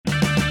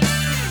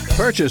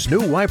Purchase new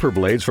wiper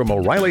blades from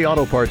O'Reilly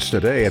Auto Parts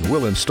today and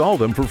we'll install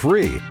them for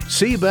free.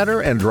 See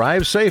better and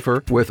drive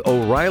safer with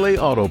O'Reilly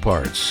Auto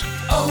Parts.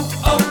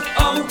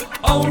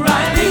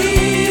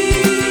 O'Reilly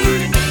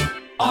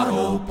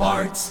Auto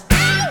Parts.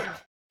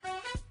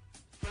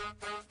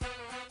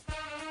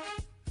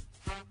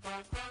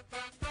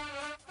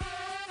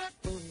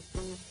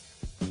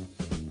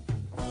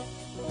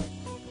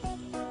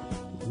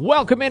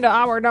 Welcome into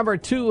hour number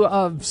 2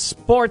 of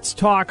Sports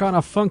Talk on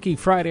a funky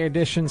Friday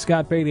edition.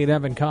 Scott Beatty and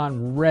Evan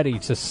Kahn ready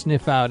to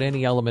sniff out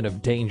any element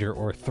of danger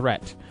or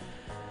threat,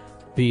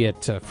 be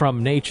it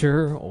from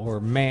nature or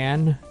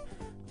man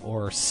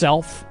or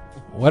self,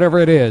 whatever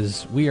it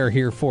is. We are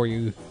here for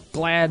you.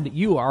 Glad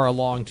you are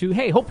along too.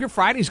 Hey, hope your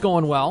Friday's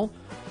going well,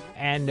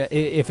 and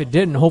if it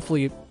didn't,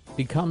 hopefully it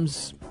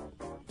becomes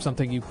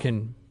something you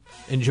can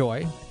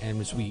enjoy. And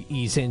as we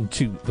ease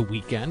into the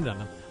weekend on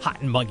a hot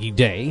and muggy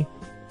day.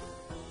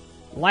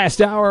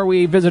 Last hour,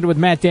 we visited with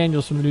Matt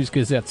Daniels from the News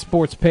Gazette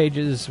sports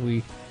pages.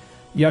 We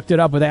yucked it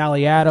up with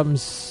Allie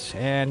Adams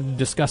and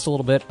discussed a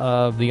little bit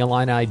of the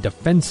Illini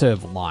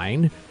defensive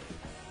line.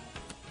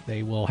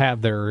 They will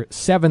have their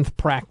 7th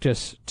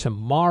practice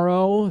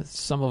tomorrow.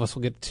 Some of us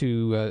will get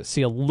to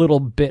see a little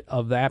bit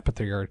of that, but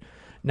they are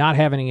not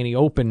having any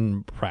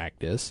open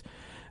practice.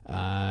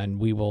 And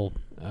we will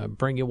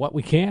bring you what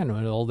we can.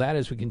 And all that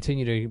as we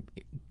continue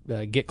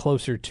to get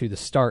closer to the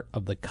start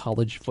of the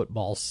college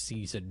football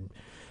season.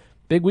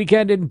 Big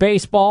weekend in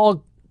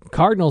baseball.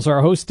 Cardinals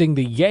are hosting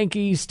the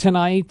Yankees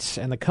tonight,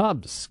 and the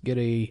Cubs get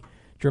a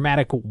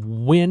dramatic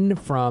win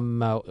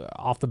from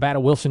off the bat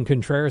of Wilson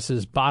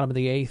Contreras' bottom of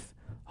the 8th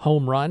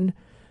home run.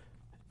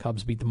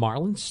 Cubs beat the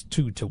Marlins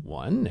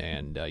 2-1,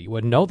 and you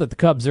wouldn't know that the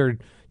Cubs are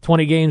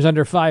 20 games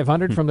under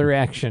 500 from the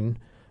reaction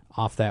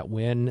off that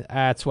win.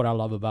 That's what I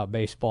love about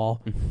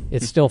baseball.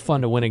 It's still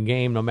fun to win a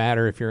game no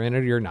matter if you're in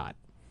it or not.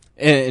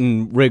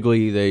 And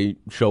Wrigley, they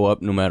show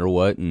up no matter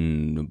what,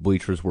 and the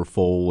bleachers were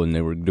full, and they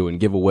were doing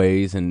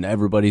giveaways, and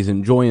everybody's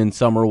enjoying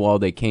summer while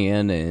they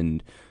can,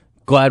 and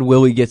glad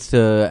Willie gets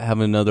to have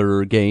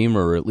another game,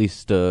 or at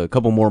least a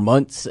couple more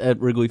months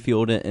at Wrigley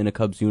Field in a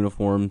Cubs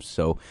uniform.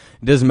 So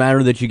it doesn't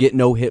matter that you get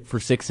no hit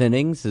for 6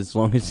 innings, as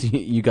long as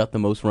you got the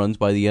most runs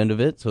by the end of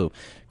it. So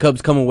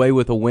Cubs come away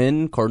with a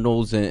win.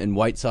 Cardinals and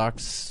White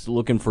Sox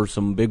looking for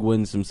some big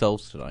wins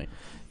themselves tonight.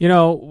 You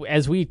know,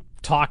 as we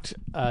talked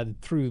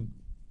through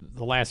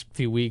the last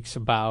few weeks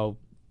about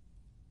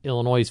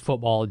Illinois'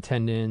 football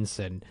attendance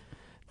and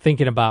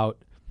thinking about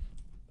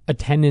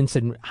attendance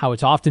and how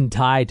it's often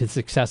tied to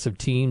success of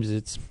teams.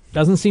 It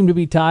doesn't seem to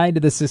be tied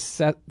to the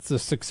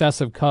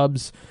success of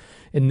Cubs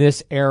in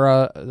this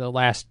era, the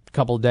last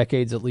couple of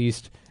decades at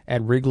least,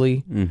 at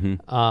Wrigley.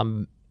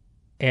 Mm-hmm.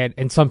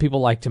 And some people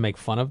like to make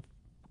fun of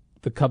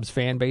the Cubs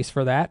fan base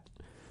for that.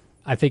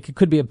 I think it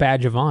could be a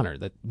badge of honor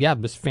that, yeah,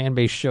 this fan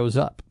base shows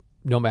up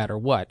no matter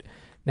what.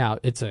 Now,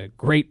 it's a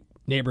great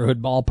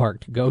neighborhood ballpark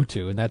to go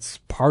to, and that's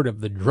part of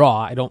the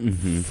draw. I don't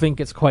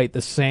think it's quite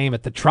the same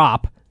at the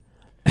Trop.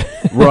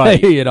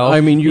 Right. You know,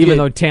 I mean, even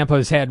though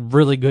Tampa's had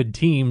really good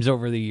teams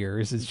over the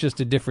years, it's just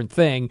a different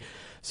thing.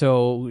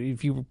 So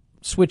if you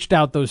switched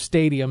out those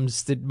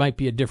stadiums, that might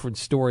be a different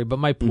story. But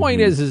my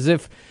point is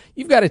if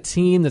you've got a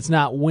team that's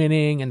not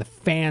winning and the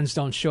fans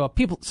don't show up,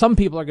 some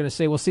people are going to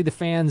say, well, see, the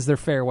fans, they're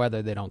fair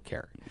weather, they don't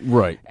care.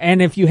 Right.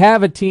 And if you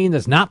have a team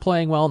that's not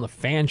playing well and the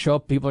fans show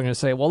up, people are going to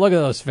say, well, look at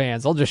those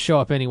fans, they'll just show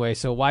up anyway,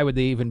 so why would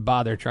they even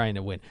bother trying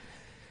to win?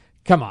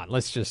 Come on,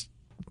 let's just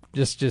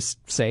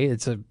say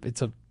there's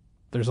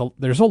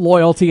a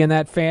loyalty in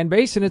that fan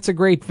base, and it's a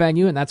great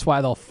venue, and that's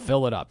why they'll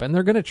fill it up. And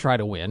they're going to try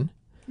to win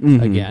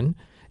again.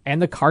 And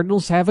the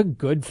Cardinals have a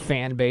good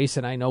fan base,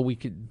 and I know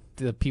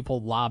the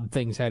people lob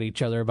things at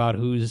each other about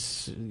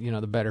who's,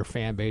 the better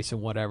fan base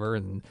and whatever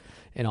and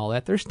all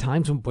that. There's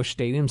times when Busch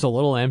Stadium's a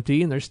little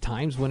empty, and there's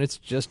times when it's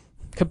just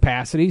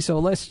capacity.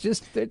 So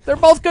they're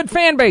both good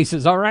fan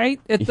bases, all right?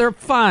 They're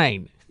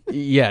fine.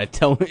 Yeah,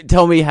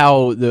 tell me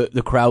how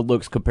the crowd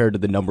looks compared to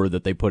the number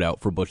that they put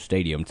out for Busch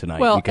Stadium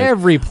tonight. Well,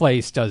 every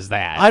place does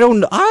that. I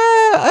don't know.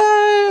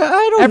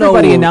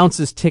 Everybody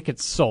announces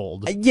tickets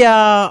sold.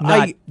 Yeah,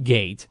 not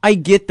gate. I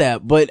get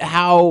that, but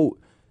how?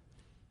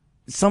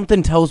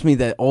 Something tells me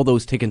that all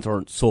those tickets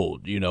aren't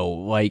sold,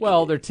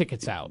 Well, they're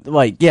tickets out.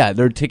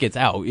 They're tickets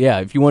out. Yeah,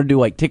 if you want to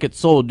do tickets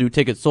sold, do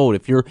tickets sold.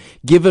 If you're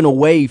giving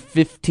away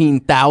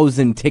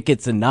 15,000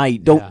 tickets a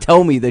night, don't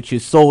tell me that you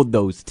sold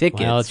those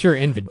tickets. Well, it's your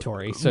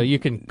inventory, so you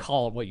can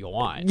call it what you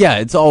want. Yeah,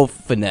 it's all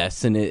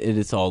finesse and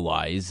it's all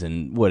lies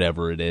and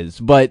whatever it is.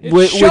 But it's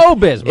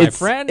showbiz, my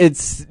friend.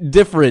 It's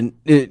different.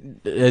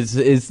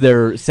 As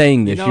they're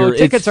saying this year.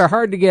 Tickets are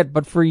hard to get,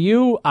 but for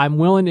you, I'm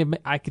willing to.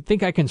 I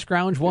think I can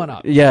scrounge one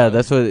up. Yeah,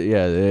 That's what.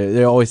 Yeah,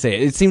 they always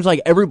say. It seems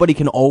like everybody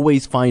can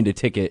always find a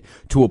ticket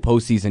to a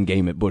postseason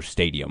game at Busch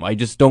Stadium. I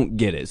just don't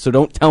get it. So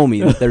don't tell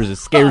me that there's a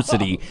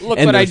scarcity. Look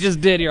what I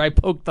just did here. I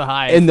poked the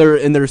hive. And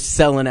they're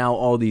selling out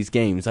all these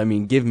games. I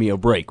mean, give me a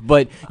break.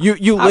 But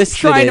you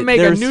listed it. I'm trying to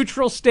make a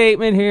neutral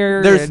statement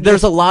here.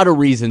 There's a lot of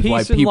reasons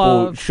why people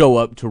love. show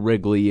up to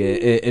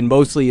Wrigley, and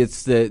mostly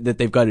it's that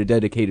they've got a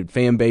dedicated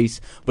fan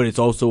base, but it's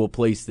also a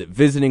place that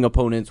visiting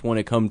opponents want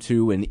to come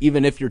to. And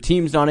even if your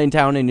team's not in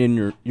town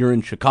and you're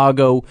in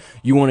Chicago,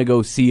 you want to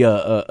go see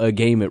a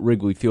game at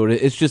Wrigley Field.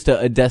 It's just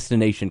a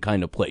destination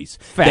kind of place.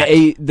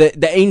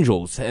 The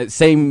Angels,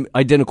 same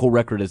identical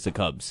record as the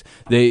Cubs.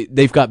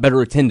 They've got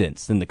better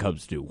attendance than the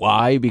Cubs do.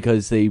 Why?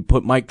 Because they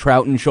put Mike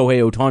Trout and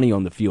Shohei Ohtani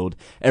on the field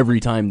every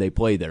time they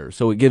play there.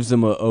 So it gives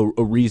them a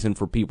reason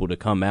for people to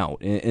come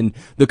out. And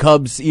the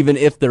Cubs, even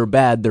if they're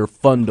bad, they're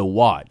fun to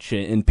watch.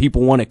 And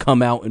people want to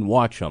come out and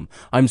watch them.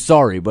 I'm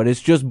sorry, but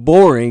it's just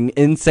boring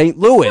in St.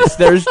 Louis.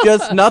 There's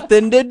just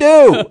nothing to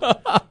do.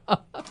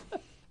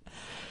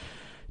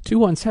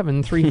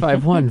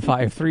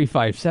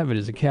 217-351-5357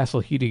 is a Castle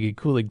Heating and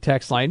Cooling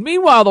text line.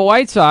 Meanwhile, the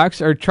White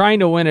Sox are trying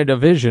to win a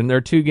division.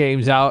 They're 2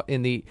 games out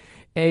in the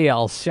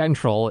AL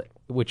Central,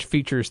 which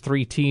features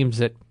 3 teams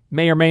that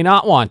may or may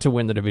not want to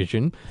win the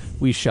division.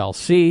 We shall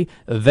see.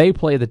 They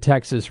play the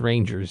Texas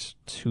Rangers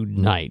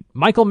tonight.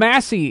 Michael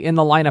Massey in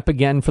the lineup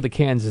again for the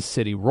Kansas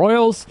City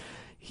Royals.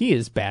 He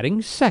is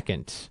batting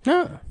second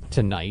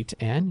tonight,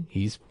 and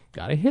he's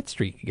got a hit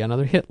streak. He got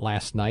another hit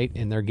last night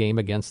in their game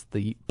against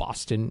the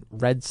Boston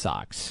Red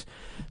Sox.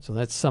 So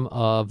that's some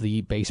of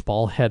the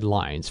baseball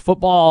headlines.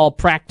 Football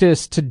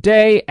practice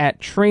today at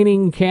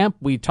training camp.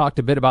 We talked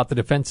a bit about the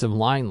defensive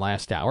line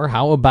last hour.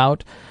 How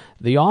about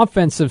the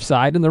offensive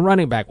side and the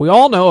running back? We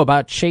all know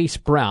about Chase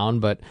Brown,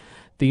 but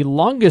the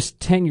longest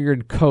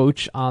tenured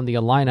coach on the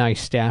Illini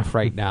staff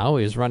right now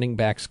is running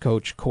backs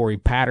coach Corey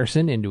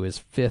Patterson into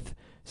his 5th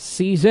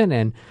season.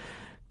 And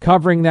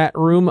covering that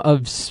room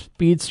of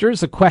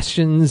speedsters, the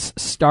questions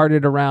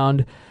started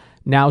around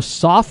now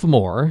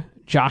sophomore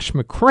Josh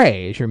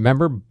McCray. As you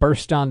remember,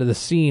 burst onto the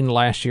scene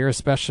last year,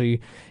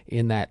 especially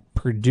in that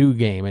Purdue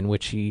game in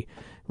which he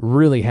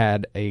really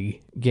had a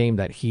game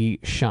that he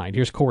shined.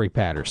 Here's Corey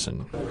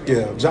Patterson.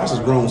 Yeah, Josh has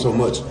grown so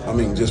much. I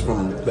mean, just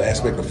from the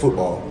aspect of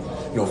football,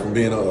 from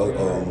being a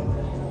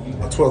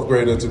 12th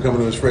grader to coming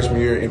to his freshman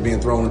year and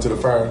being thrown into the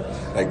fire.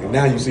 Like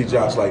now you see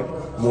Josh like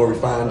more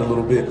refined a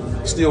little bit.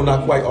 Still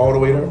not quite all the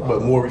way there,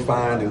 but more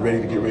refined and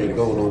ready to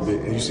go a little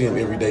bit. And you see him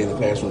every day in the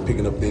classroom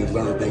picking up things,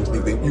 learning things.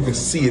 You can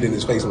see it in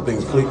his face when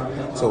things click.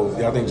 So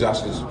yeah, I think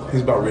Josh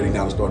he's about ready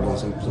now to start doing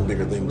some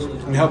bigger things. I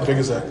mean, how big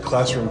is that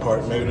classroom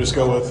part? Maybe just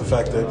go with the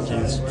fact that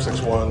he's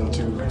 6'1",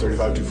 235,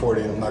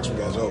 240, and knocks some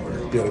guys over.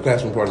 Yeah, the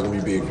classroom part is going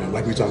to be big for him.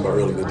 Like we were talking about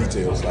earlier, the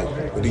details. Like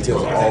the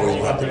details are always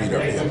going to have to be there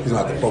for him. He's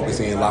going to have to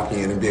focus in, lock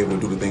in, and be able to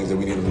do the things that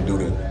we need him to do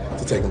to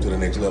take him to the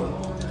next level.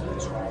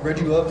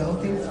 Reggie Love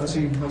healthy? How's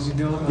he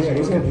doing? Yeah,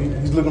 he's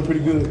looking pretty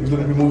good. He's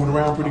looking to be moving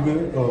around pretty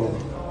good.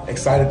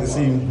 Excited to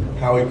see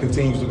how he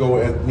continues to go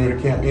near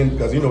the camp in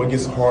because it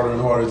gets harder and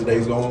harder as the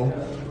days go on.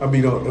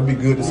 It'll be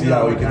good to see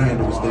how he can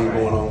handle this thing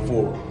going on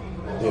forward.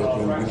 Yeah,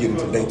 when we get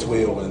into day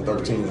 12 and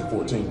 13 and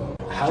 14.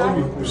 How have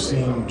you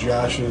seen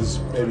Josh's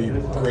maybe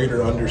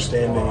greater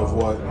understanding of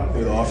what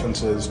the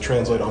offense is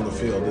translate on the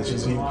field?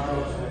 Is he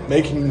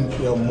making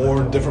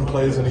more different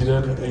plays than he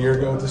did a year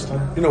ago at this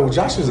time?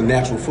 Josh is a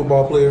natural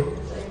football player.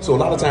 So a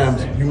lot of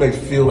times you may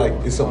feel like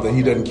it's something that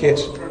he doesn't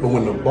catch, but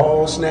when the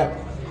ball snaps,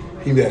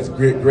 he has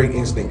great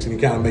instincts and he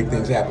kind of make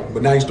things happen.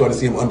 But now you start to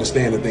see him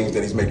understand the things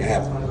that he's making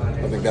happen.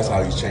 I think that's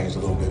how he's changed a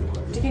little bit.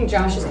 Do you think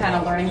Josh is kind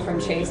of learning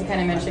from Chase? You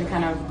kind of mentioned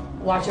kind of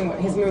watching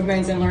his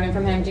movements and learning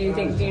from him. Do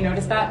you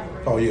notice that?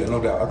 Oh yeah, no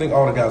doubt. I think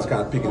all the guys are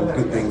kind of picking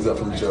good things up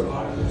from each other.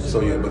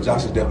 So yeah, but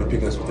Josh is definitely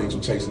picking up some things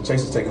from Chase. And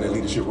Chase is taking that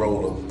leadership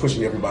role of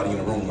pushing everybody in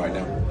the room right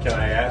now. Can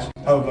I ask?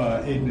 How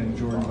have Aiden and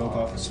Jordan built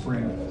off the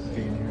spring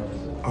being here?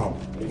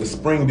 The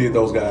spring did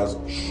those guys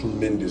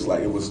tremendous.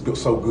 Like it was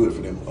so good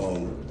for them.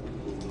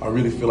 I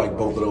really feel like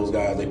both of those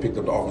guys, they picked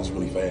up the offense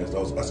really fast.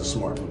 That's a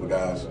smart group of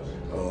guys.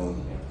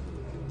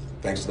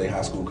 Thanks to their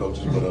high school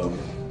coaches, but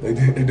they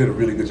did a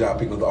really good job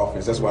picking up the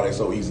offense. That's why they're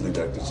so easily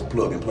just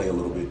plug and play a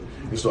little bit.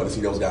 You're starting to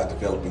see those guys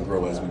develop and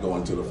grow as we go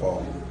into the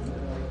fall.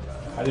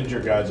 How did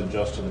your guys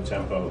adjust to the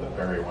tempo that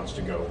Barry wants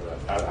to go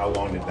with? How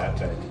long did that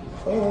take?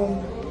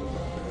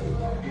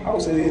 I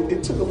would say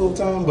it took a little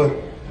time, but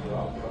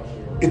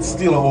it's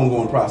still an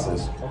ongoing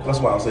process. That's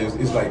why I say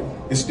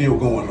it's still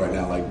going right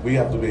now. Like we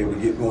have to be able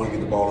to get going and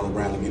get the ball on the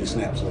ground and get it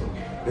snapped. So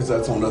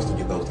that's on us to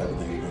get those type of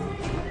things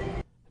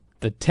going.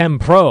 The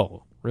Tempro.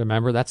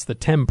 Remember, that's the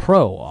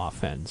Tempro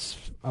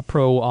offense. A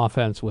pro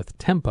offense with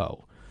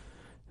tempo.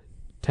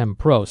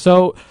 Tempro.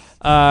 So,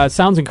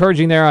 sounds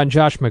encouraging there on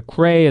Josh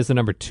McCray as the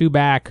number 2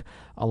 back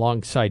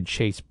alongside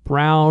Chase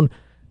Brown.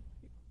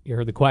 You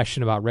heard the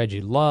question about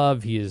Reggie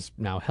Love. He is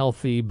now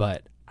healthy,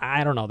 but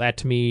I don't know. That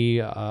to me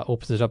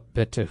opens it up a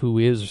bit to who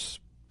is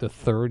the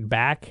 3rd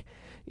back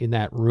in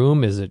that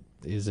room. Is it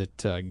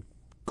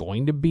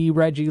going to be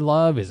Reggie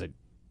Love? Does it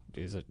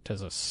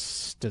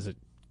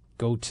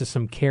go to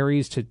some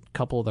carries to a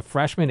couple of the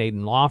freshmen,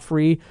 Aiden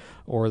Lawfrey,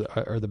 or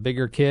the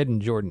bigger kid,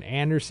 and Jordan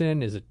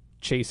Anderson? Is it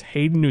Chase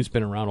Hayden, who's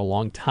been around a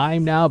long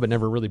time now, but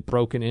never really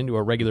broken into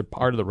a regular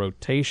part of the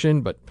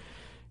rotation, but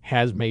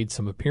has made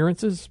some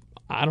appearances?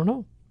 I don't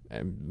know.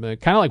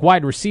 Kind of like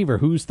wide receiver.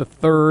 Who's the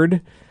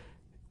third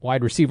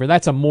wide receiver?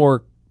 That's a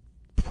more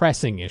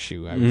pressing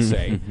issue, I would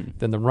say,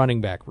 than the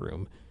running back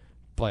room.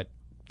 But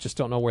just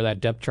don't know where that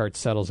depth chart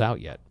settles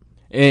out yet.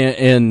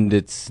 And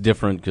it's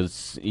different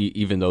because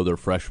even though they're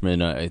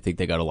freshmen, I think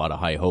they got a lot of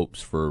high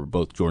hopes for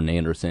both Jordan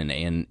Anderson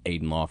and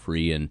Aiden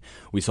Lawfrey. And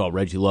we saw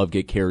Reggie Love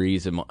get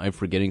carries. Am I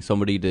forgetting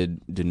somebody? Did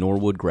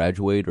Norwood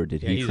graduate, or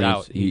did he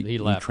out? He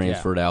left,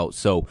 transferred out?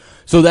 So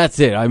that's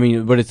it. I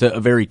mean, but it's a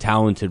very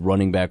talented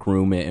running back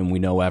room, and we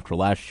know after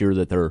last year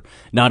that they're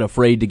not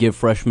afraid to give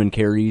freshmen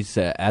carries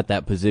at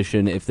that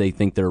position if they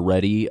think they're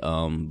ready.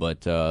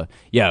 But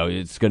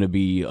it's going to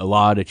be a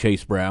lot of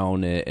Chase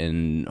Brown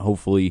and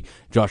hopefully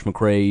Josh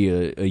McCray.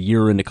 A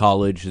year into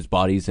college, his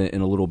body's in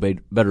a little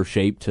bit better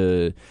shape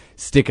to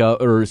stick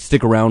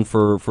around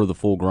for the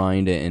full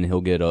grind, and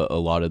he'll get a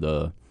lot of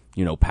the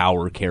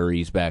power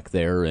carries back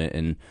there,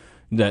 and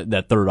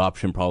that third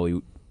option probably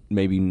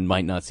maybe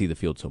might not see the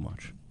field so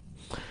much.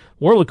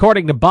 World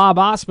According to Bob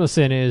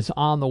Asmussen is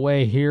on the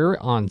way here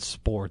on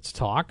Sports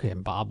Talk,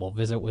 and Bob will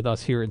visit with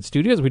us here in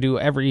studio as we do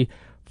every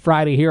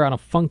Friday here on a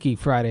Funky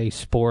Friday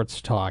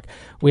Sports Talk.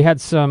 We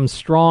had some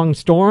strong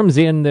storms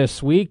in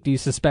this week. Do you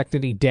suspect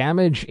any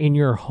damage in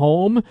your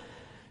home?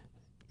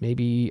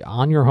 Maybe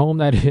on your home,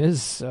 that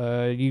is.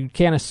 You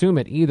can't assume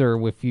it either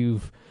if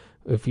you've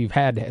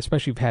had,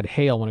 especially if you've had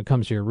hail when it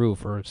comes to your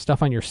roof, or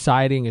stuff on your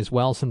siding as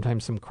well.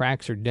 Sometimes some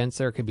cracks or dents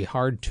there can be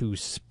hard to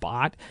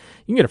spot.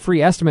 You can get a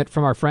free estimate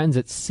from our friends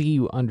at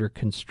CU Under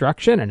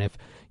Construction, and if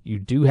you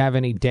do have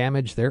any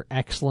damage, they're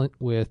excellent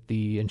with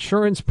the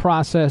insurance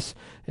process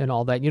and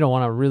all that. You don't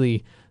want to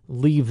really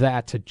leave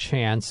that to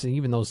chance.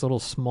 Even those little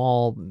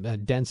small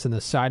dents in the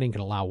siding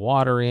can allow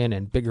water in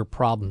and bigger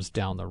problems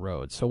down the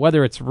road. So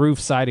whether it's roof,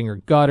 siding, or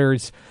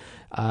gutters,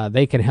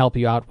 they can help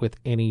you out with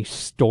any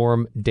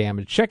storm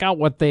damage. Check out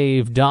what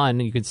they've done.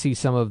 You can see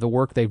some of the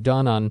work they've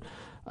done on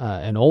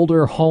an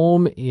older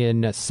home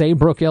in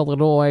Saybrook,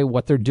 Illinois,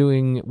 what they're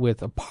doing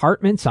with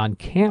apartments on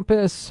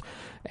campus,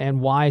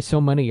 and why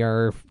so many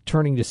are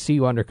turning to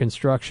CU Under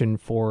Construction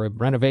for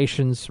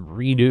renovations,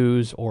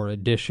 redos, or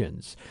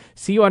additions.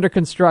 CU Under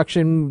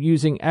Construction,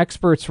 using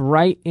experts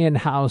right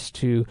in-house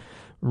to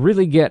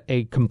really get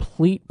a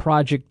complete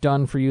project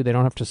done for you. They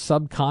don't have to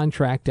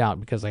subcontract out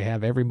because they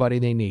have everybody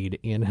they need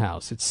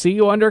in-house. It's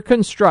CU Under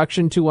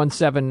Construction,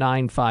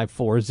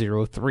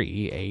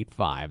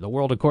 217-954-0385. The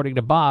World According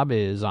to Bob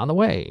is on the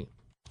way.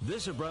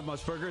 This is Brent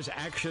Musburger's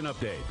Action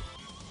Update.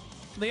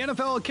 The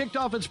NFL kicked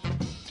off its...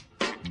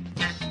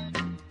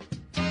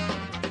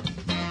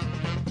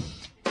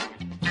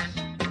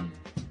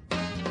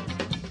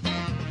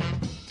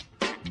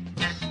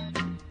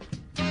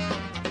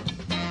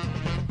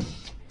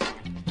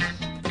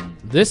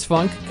 This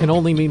funk can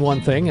only mean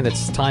one thing, and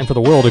it's time for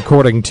the World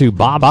According to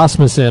Bob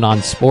Asmussen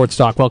on Sports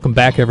Talk. Welcome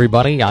back,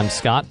 everybody. I'm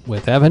Scott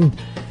with Evan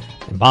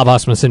and Bob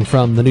Asmussen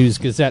from the News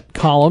Gazette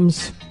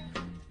columns,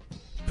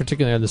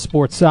 particularly on the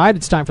sports side.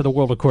 It's time for the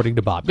World According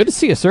to Bob. Good to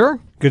see you, sir.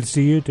 Good to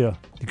see you, too.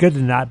 Good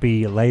to not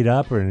be laid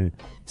up or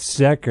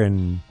sick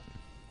and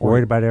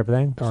worried about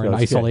everything. Or in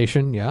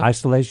isolation, yeah.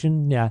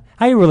 Isolation, yeah.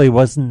 I really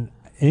wasn't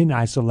in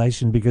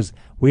isolation because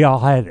we all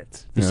had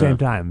it at the same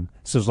time.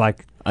 So it's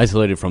like...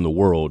 isolated from the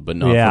world, but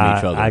not from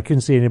each other. I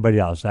couldn't see anybody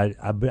else.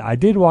 I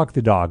did walk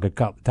the dog a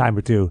time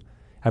or two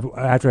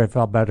after I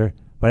felt better,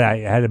 but I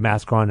had a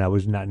mask on. I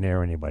was not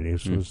near anybody.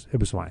 It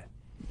was fine.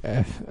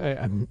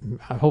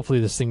 Hopefully,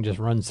 this thing just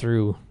runs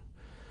through.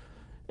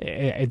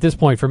 At this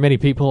point, for many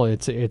people,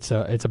 it's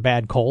a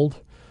bad cold.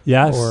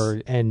 Yes,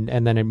 and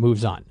then it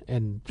moves on,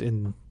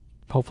 and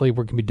hopefully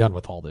we can be done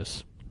with all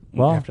this.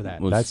 Well, after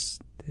that, that's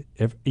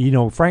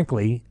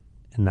frankly,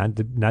 and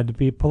not to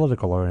be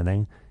political or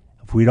anything.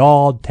 If we'd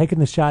all taken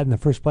the shot in the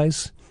first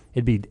place,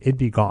 it'd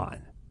be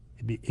gone.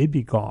 It'd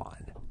be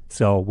gone.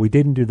 So we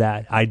didn't do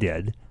that. I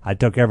did. I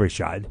took every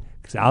shot.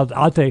 Cause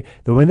I'll take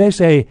when they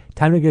say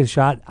time to get a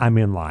shot, I'm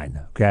in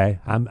line. Okay,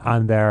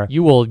 I'm there.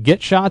 You will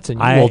get shots and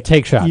you will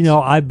take shots.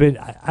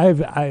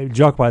 I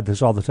joke about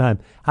this all the time.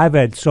 I've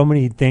had so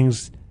many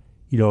things,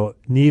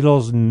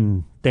 needles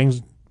and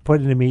things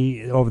put into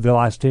me over the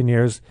last 10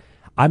 years.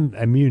 I'm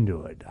immune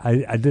to it.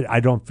 I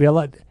don't feel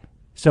it.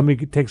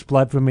 Somebody takes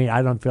blood from me,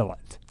 I don't feel it.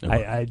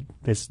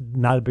 It's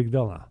not a big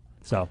deal now.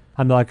 So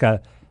I'm like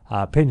a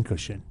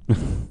pincushion.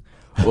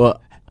 Well,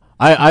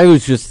 I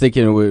was just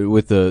thinking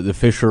with the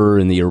Fisher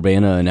and the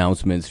Urbana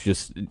announcements,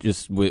 just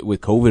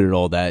with COVID and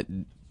all that.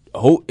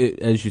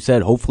 As you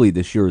said, hopefully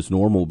this year is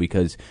normal,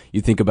 because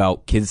you think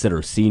about kids that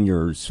are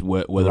seniors,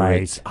 whether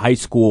it's high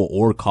school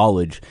or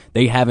college,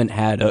 they haven't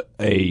had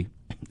a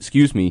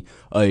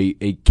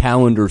a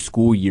calendar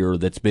school year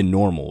that's been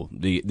normal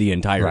the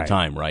entire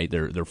time, right?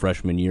 Their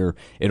freshman year,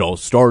 it all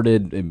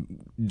started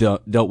and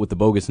dealt with the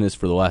bogusness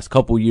for the last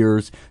couple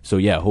years. So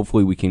yeah,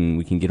 hopefully we can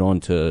get on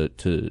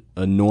to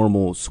a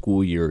normal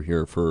school year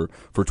here for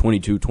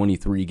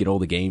 22-23, get all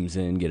the games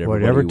in, get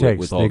everybody whatever it takes.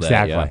 With all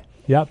exactly. that.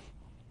 Yeah. Yep.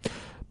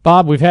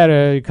 Bob, we've had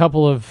a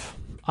couple of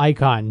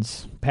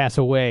icons pass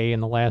away in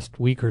the last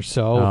week or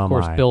so. Of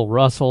course, Bill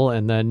Russell,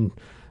 and then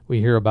we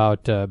hear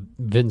about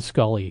Vin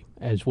Scully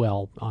as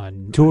well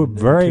on two on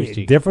very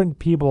Tuesday. different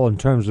people in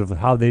terms of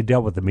how they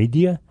dealt with the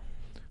media.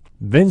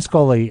 Vin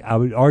Scully, I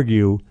would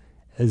argue,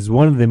 is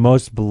one of the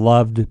most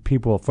beloved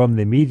people from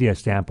the media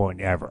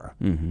standpoint ever.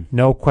 Mm-hmm.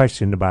 No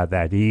question about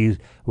that. He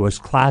was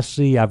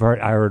classy. I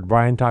heard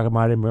Brian talk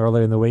about him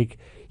earlier in the week.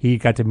 He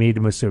got to meet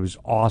him. It was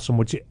awesome,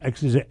 which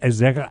is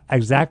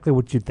exactly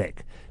what you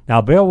think.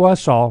 Now, Bill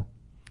Russell,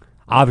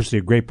 obviously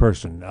a great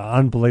person,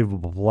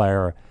 unbelievable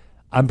player,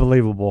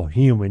 unbelievable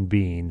human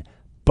being,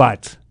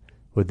 but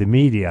with the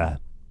media,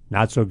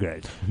 not so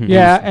good.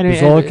 Yeah,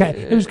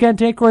 it was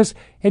cantankerous,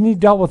 and he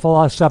dealt with a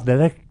lot of stuff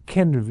that I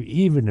can't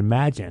even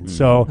imagine.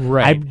 So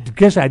I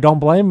guess I don't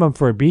blame him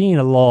for being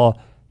a little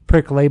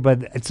prickly,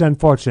 but it's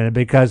unfortunate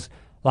because,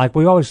 like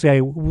we always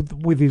say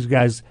with these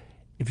guys,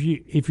 if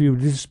you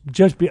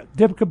just be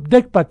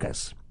Dick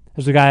Butkus,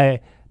 as a guy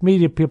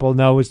media people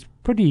know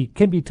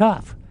can be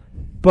tough,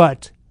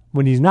 but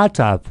when he's not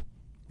tough,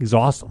 he's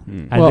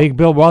awesome. I think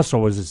Bill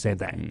Russell was the same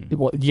thing.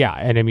 Well, yeah,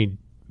 and I mean,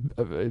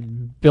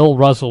 Bill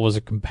Russell was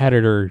a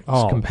competitor.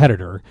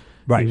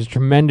 Right, he was a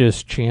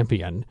tremendous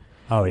champion.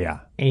 Oh yeah,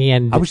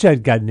 and I wish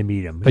I'd gotten to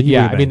meet him. But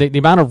yeah, I mean, the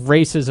amount of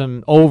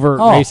racism,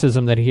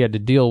 racism that he had to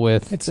deal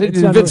with.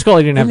 Vin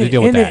Scully didn't have to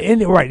deal with that. In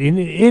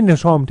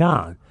his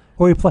hometown,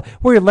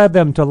 where he led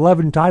them to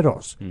 11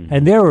 titles,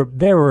 and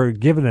they were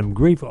giving him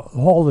grief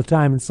all the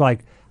time. It's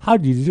like,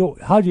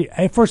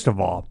 first of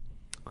all,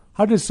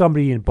 how does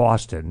somebody in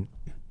Boston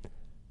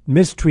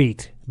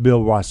mistreat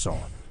Bill Russell,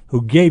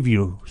 who gave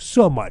you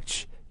so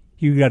much?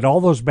 You got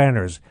all those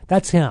banners.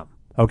 That's him.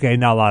 Okay,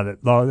 now a lot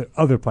of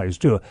other players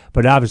too,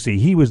 but obviously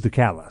he was the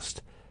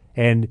catalyst.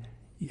 And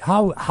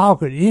how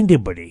could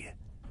anybody?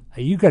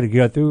 You got to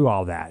go through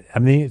all that. I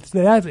mean,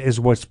 that is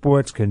what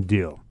sports can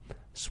do.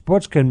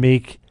 Sports can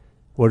make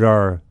what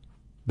are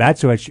bad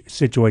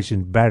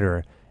situations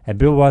better. And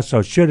Bill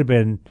Russell should have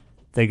been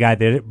the guy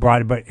that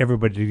brought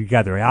everybody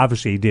together.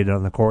 Obviously, he did it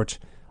on the courts,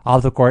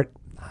 off the court,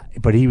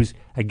 but he was,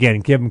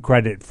 again, give him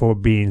credit for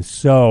being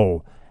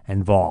so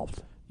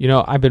involved. You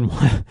know, I've been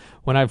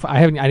I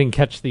didn't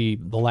catch the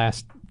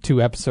last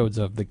two episodes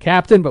of The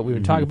Captain, but we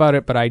would talk about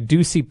it. But I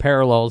do see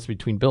parallels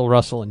between Bill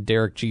Russell and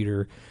Derek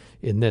Jeter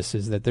in this,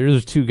 is that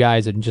there's two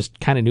guys that just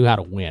kind of knew how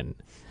to win.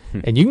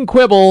 And you can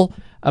quibble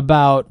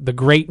about the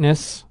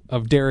greatness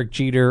of Derek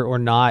Jeter or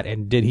not,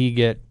 and did he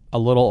get a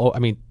little? I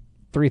mean,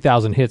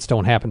 3,000 hits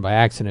don't happen by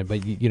accident,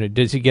 but you know,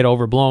 does he get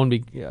overblown,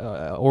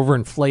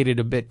 overinflated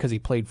a bit because he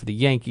played for the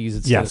Yankees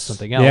instead of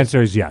something else? The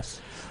answer is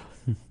yes.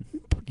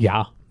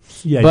 Yeah.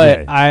 Yeah,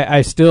 but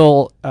I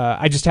still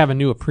I just have a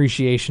new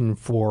appreciation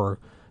for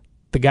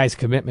the guy's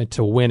commitment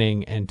to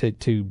winning and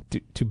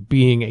to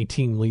being a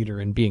team leader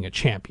and being a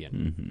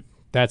champion.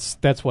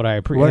 That's what I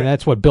appreciate.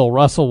 That's what Bill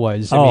Russell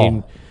was. I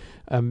mean,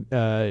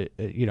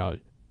 you know,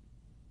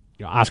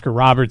 Oscar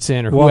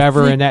Robertson or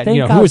whoever, and that, you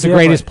know, who was the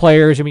greatest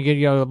players? I mean,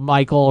 you know,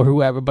 Michael or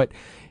whoever, but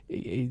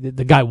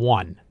the guy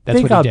won. That's what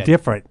he did. Think how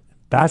different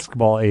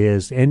basketball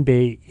is.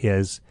 NBA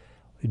is.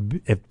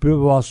 If Bill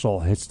Russell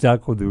had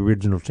stuck with the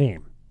original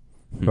team.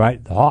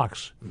 Right, the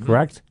Hawks,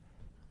 correct?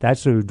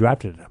 That's who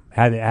drafted him.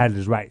 Had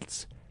his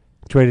rights,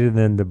 traded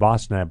them to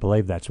Boston. I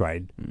believe that's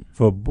right,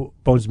 for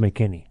Bones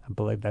McKinney. I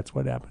believe that's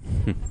what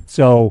happened.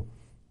 So,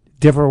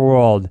 different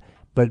world.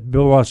 But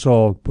Bill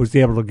Russell was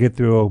able to get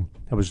through.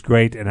 It was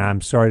great, and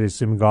I'm sorry to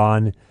see him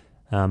gone.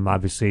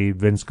 Obviously,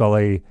 Vin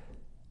Scully.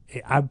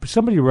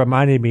 Somebody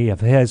reminded me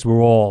of his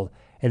role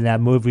in that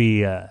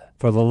movie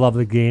For the Love of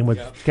the Game with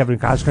Kevin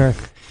Costner.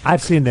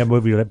 I've seen that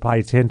movie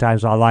probably 10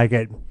 times. I like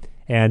it,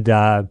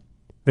 and.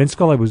 Vince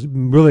Scully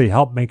really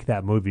helped make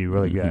that movie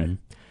really good.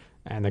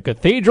 And the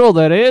cathedral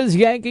that is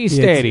Yankee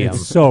Stadium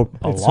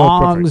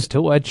belongs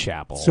to a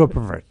chapel. So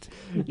perfect.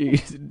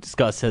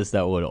 Scott says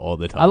that one all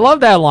the time. I love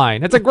that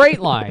line. That's a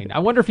great line. I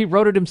wonder if he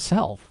wrote it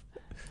himself.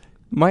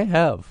 Might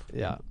have.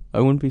 Yeah.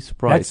 I wouldn't be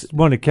surprised. That's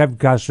one of Kevin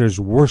Costner's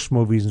worst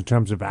movies in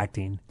terms of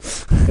acting.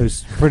 It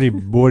was pretty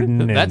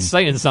wooden. That's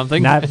saying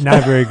something. Not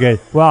very good.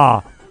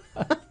 Well...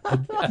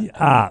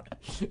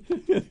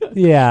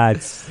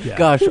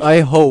 Gosh, I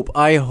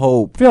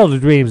hope. Field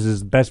of Dreams is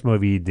the best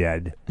movie he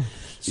did.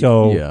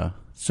 So,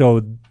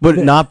 but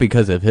not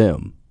because of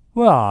him.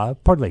 Well,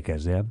 partly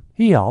because of him.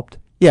 He helped.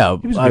 Yeah,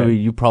 I mean,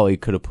 you probably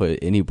could have put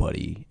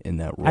anybody in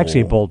that role.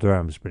 Actually, Bull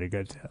Durham's pretty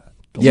good.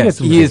 Yes,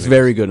 he is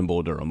very good in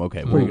Bull Durham.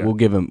 Okay, we'll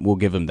give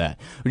him that.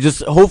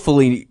 Just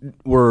hopefully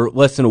we're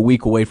less than a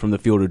week away from the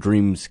Field of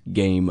Dreams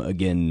game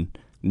again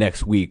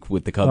next week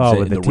with the Cubs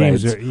and the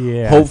Reds.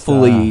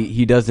 Hopefully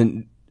he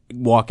doesn't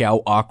walk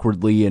out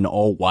awkwardly and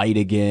all white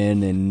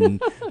again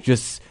and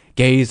just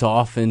gaze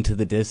off into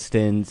the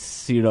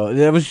distance.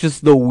 That was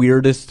just the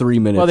weirdest 3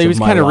 minutes. Well, he was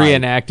kind of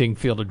reenacting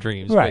Field of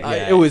Dreams, right?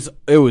 Yeah.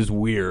 It was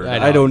weird.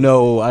 I don't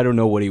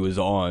know what he was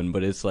on,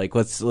 but it's like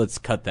let's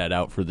cut that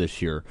out for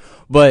this year.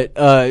 But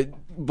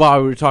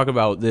Bob, we were talking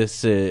about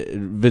this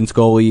Vince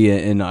Scully,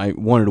 and I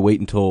wanted to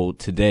wait until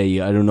today.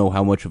 I don't know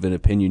how much of an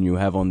opinion you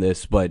have on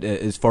this, but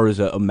as far as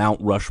a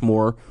Mount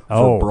Rushmore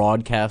for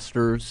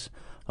broadcasters.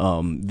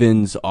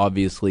 Vin's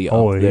obviously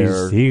up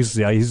there. He's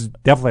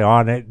definitely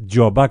on it.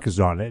 Joe Buck is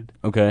on it.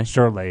 Okay,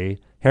 certainly.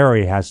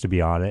 Harry has to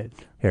be on it.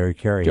 Harry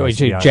Carey.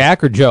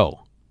 Jack or Joe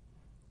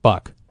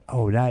Buck?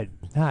 Oh, not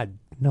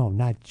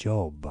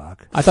Joe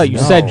Buck. I thought you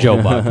said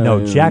Joe Buck.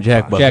 No,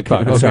 Jack Buck. Jack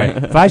Buck. Okay. Sorry.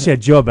 If I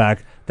said Joe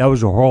Buck, that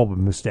was a horrible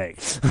mistake.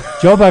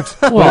 Joe Buck's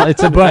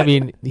I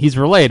mean, he's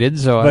related,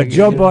 so. But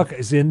Joe Buck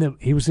is in the.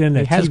 He was in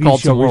the TV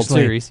show World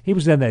recently. Series. He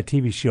was in that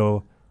TV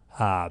show.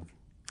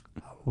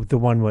 The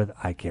one with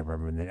I can't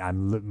remember the name.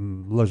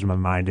 I'm losing my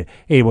mind.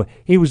 Anyway,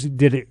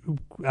 did it.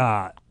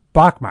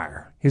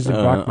 Bachmeyer. He's in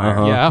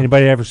Bachmeyer. Yeah.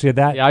 Anybody ever see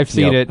that? Yeah, I've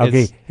seen it.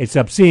 Okay, it's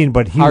obscene,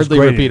 but he hardly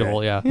was great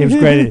repeatable. Yeah, he was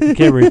great.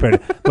 Can't repeat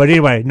it. But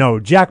anyway, no,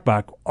 Jack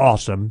Buck,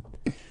 awesome.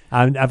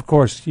 And of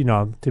course,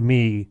 to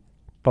me,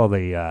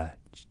 probably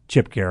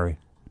Chip Carey.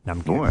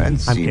 I'm kidding. I'm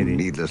kidding.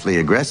 Needlessly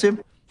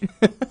aggressive.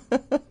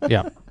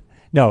 Yeah.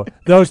 No,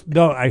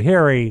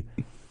 Harry,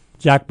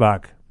 Jack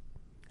Buck,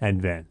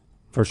 and Vin.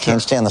 For sure.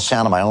 Can't stand the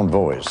sound of my own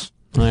voice.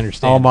 I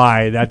understand. Oh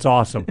my, that's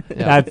awesome.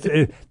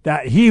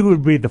 That he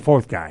would be the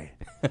fourth guy.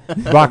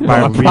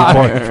 Brockmeyer would be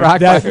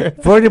the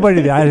fourth. For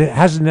anybody that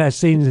hasn't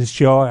seen this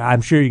show,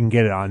 I'm sure you can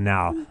get it on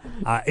now.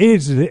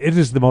 It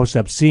is the most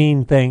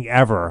obscene thing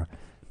ever.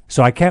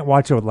 So I can't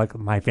watch it with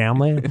my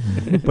family,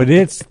 but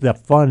it's the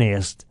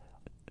funniest.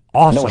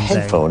 Awesome no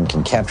headphone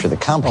can capture the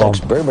complex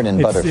bourbon and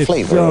butter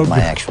flavor of my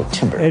actual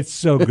timber. It's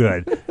so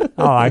good.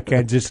 I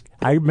can't just.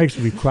 It makes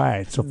me cry.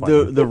 It's so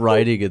funny. The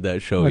writing in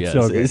that show,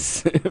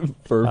 is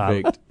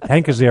perfect.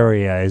 Hank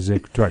Azaria is a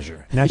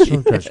treasure,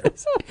 national treasure.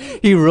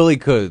 He really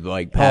could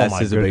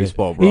pass as a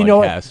baseball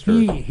broadcaster.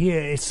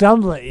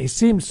 It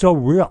seems so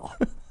real,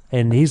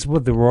 and he's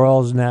with the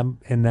Royals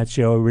in that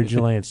show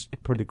originally. It's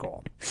pretty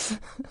cool.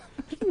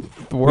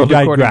 The world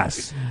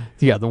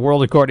the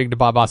world according to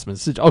Bob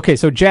Osmond. Okay,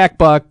 so Jack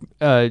Buck,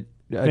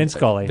 Vin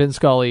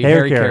Scully,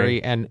 Harry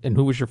Carey, and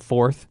who was your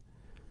fourth?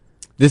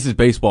 This is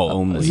baseball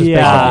only.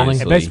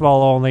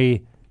 Baseball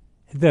only.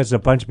 There's a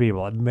bunch of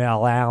people.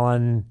 Mel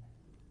Allen.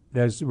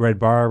 There's Red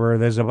Barber.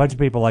 There's a bunch of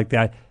people like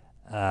that.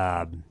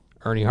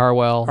 Ernie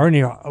Harwell.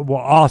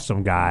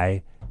 Awesome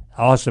guy,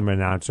 awesome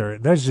announcer.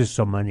 There's just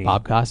so many.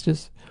 Bob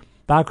Costas.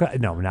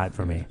 No, not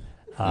for me.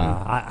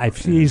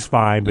 He's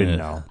fine, but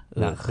no.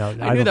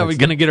 I knew that was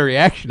going to get a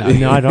reaction out of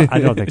you. No, I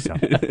don't think so.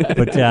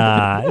 But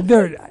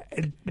there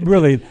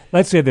really,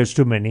 let's say there's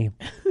too many,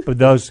 but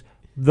those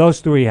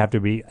three have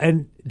to be.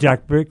 And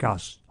Jack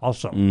Brickhouse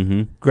also,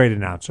 great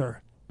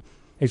announcer.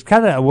 It's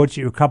kind of what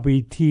your cup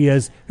of tea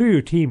is, who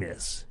your team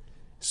is.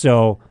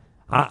 So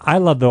I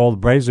love the old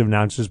Braves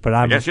announcers, but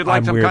I guess you'd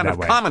like some kind of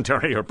way.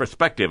 commentary or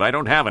perspective. I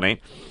don't have any.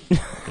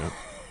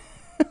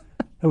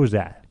 Who was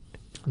that?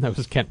 That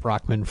was Kent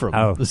Brockman from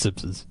The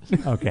Simpsons.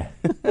 Okay.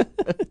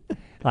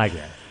 Like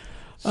that.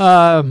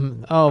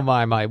 Oh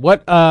my!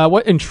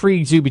 What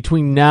intrigues you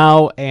between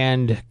now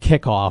and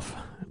kickoff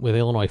with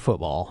Illinois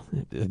football?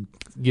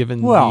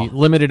 Given the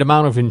limited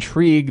amount of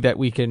intrigue that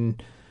we can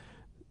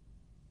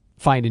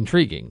find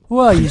intriguing.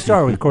 Well, you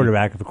start with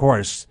quarterback, of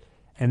course,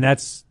 and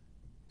that's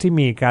to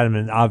me kind of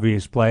an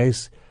obvious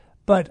place.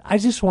 But I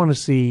just want to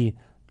see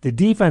the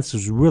defense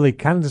was really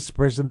kind of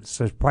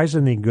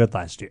surprisingly good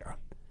last year.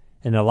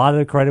 And a lot of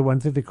the credit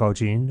went to the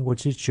coaching,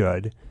 which it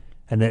should.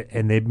 And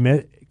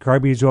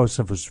Kirby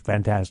Joseph was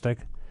fantastic.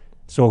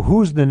 So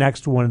who's the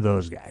next one of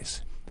those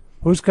guys?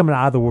 Who's coming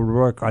out of the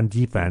woodwork on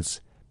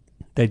defense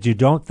that you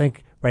don't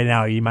think right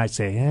now you might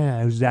say,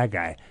 who's that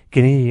guy?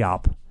 Can he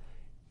help?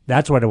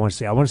 That's what I want to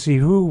see. I want to see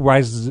who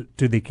rises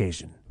to the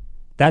occasion.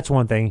 That's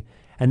one thing.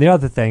 And the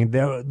other thing,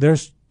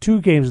 there's 2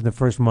 games in the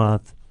first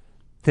month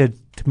that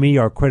to me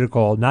are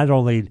critical, not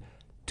only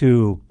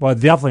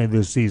definitely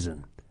this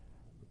season.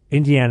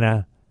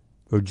 Indiana,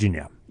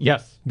 Virginia.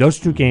 Yes. Those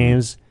 2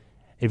 games,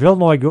 if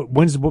Illinois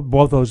wins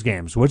both those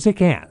games, which they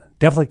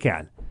definitely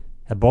can,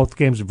 and both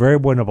games are very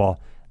winnable,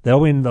 they'll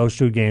win those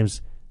 2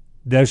 games.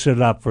 They're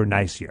set up for a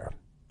nice year.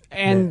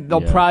 And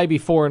they'll probably be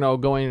 4-0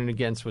 going in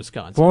against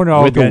Wisconsin.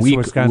 4-0 against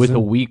Wisconsin. With a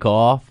week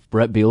off,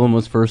 Brett Bielema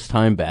was first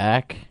time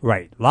back.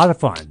 Right. A lot of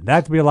fun.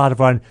 That'd be a lot of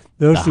fun.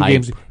 Those 2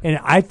 games. And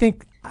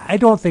I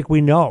don't think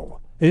we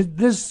know.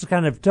 This is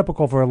kind of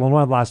typical for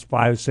Illinois the last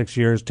 5, 6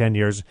 years, 10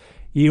 years.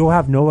 You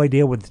have no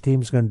idea what the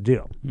team's going to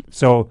do.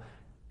 So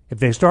if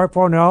they start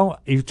 4-0,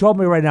 if you told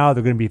me right now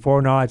they're going to be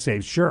 4-0, I'd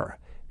say sure.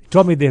 If you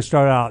told me they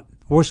start out,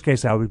 worst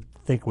case I would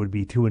think would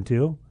be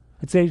 2-2,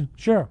 I'd say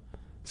sure.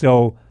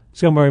 So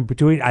somewhere in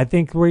between, I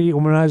think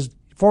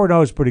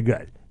 4-0 is pretty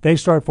good. They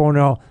start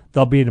 4-0,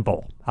 they'll be in the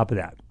bowl. How about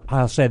that?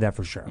 I'll say that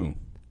for sure.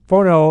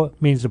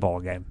 4-0 means the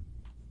bowl game.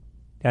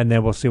 And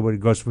then we'll see what it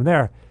goes from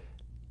there.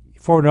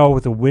 4-0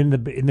 with a win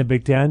in the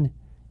Big Ten,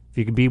 if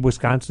you can beat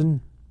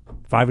Wisconsin,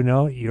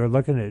 5-0, you're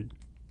looking at,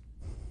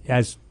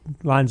 as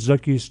Lon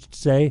Zook used to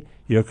say,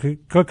 you're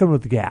cooking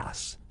with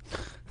gas.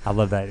 I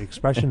love that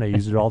expression. I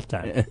use it all the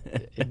time.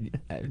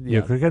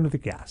 You're cooking with the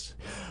gas.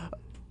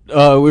 We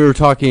were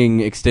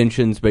talking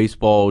extensions,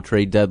 baseball,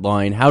 trade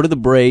deadline. How do the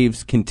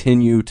Braves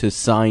continue to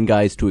sign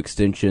guys to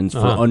extensions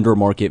for under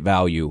market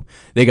value?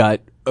 They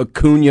got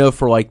Acuna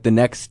for like the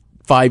next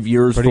 5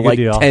 years for like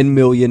 $10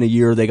 million a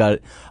year. They got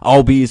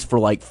Albies for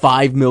like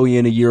 $5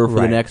 million a year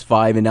for the next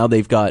 5, and now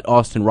they've got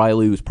Austin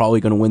Riley, who's probably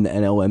going to win the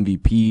NL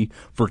MVP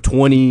for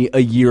 $20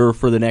 a year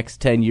for the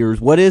next 10 years.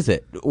 What is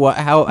it?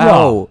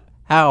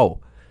 How?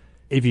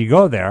 If you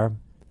go there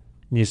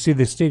and you see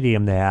the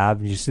stadium they have,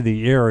 and you see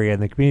the area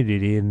and the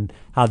community and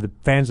how the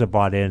fans have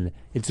bought in,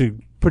 it's a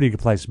pretty good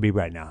place to be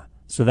right now.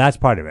 So that's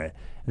part of it.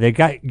 They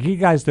got you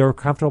guys they're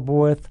comfortable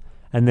with,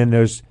 and then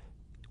there's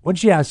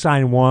once you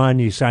sign one,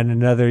 you sign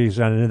another,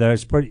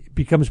 it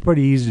becomes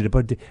pretty easy to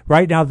put.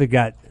 Right now they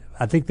got,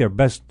 I think, their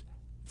best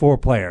 4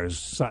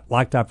 players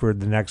locked up for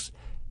the next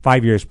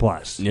 5 years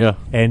plus. Yeah.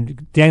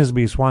 And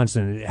Dansby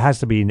Swanson, it has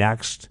to be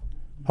next,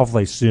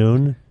 hopefully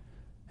soon.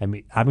 I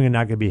mean, I'm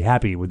not going to be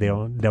happy with they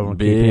don't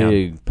keep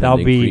him.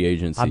 Free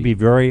agency. I'll be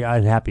very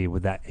unhappy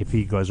with that if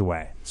he goes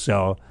away.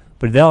 So,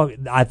 but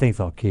I think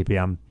they'll keep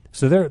him.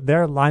 So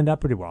they're lined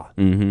up pretty well.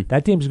 Mm-hmm.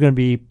 That team's going to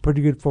be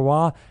pretty good for a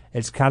while.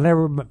 It's kind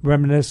of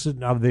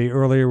reminiscent of the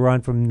earlier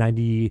run from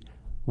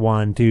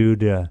 91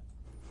 to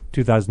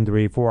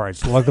 2003, 4.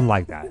 It's looking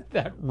like that.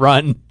 That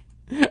run.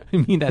 I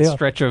mean, that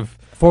stretch of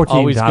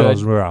 14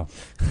 titles good. in a row.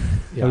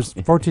 Yeah. It was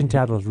 14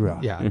 titles in a row.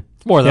 Yeah,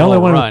 it's more than a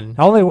run.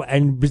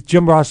 And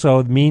Jim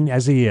Rosso, mean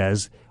as he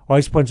is,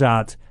 always points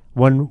out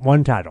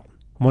one title,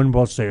 one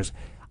World Series.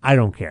 I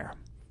don't care.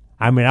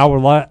 I mean, I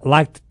would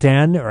like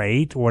 10 or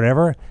 8 or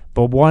whatever,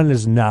 but 1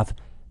 is enough.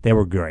 They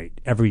were great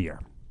every year.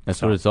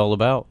 That's what it's all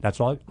about. That's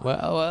all.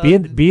 Well,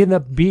 be in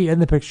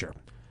the picture.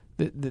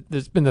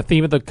 There's been the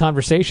theme of the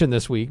conversation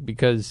this week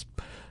because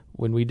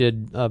when we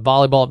did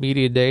volleyball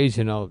media days,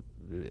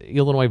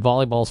 Illinois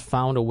volleyball's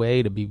found a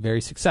way to be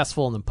very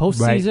successful in the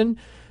postseason,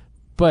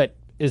 but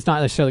is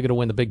not necessarily going to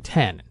win the Big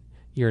Ten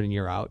year in and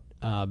year out.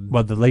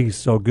 Well, the league's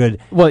so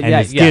good,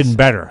 it's yes. getting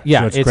better.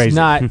 Yeah, so it's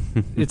crazy.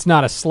 It's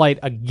not a slight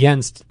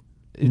against.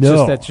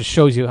 That just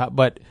shows you how.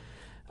 But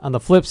on the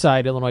flip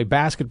side, Illinois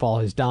basketball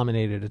has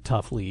dominated a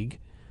tough league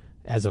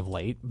as of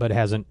late, but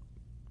hasn't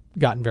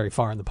gotten very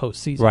far in the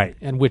postseason. Right.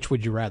 And which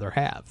would you rather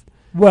have?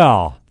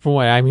 Well, from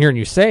what I'm hearing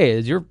you say,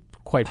 is you're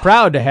quite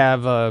proud to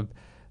have a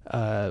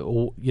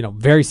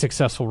very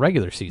successful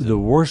regular season. The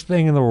worst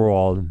thing in the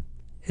world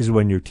is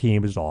when your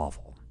team is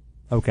awful.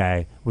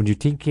 Okay, when your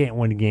team can't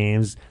win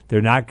games,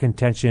 they're not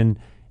contention,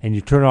 and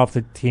you turn off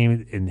the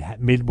team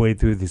midway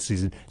through the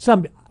season.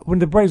 When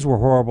the Braves were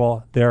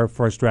horrible there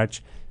for a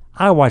stretch,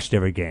 I watched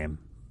every game.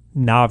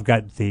 Now I've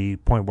got the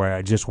point where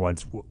I just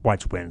watch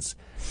wins.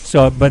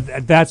 So, but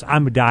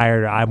I'm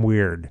I'm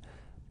weird,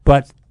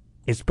 but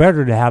it's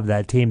better to have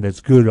that team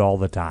that's good all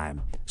the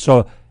time.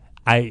 So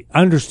I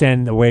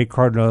understand the way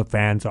Cardinal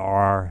fans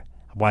are,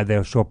 why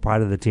they're so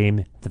proud of the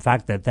team. The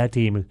fact that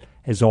team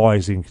is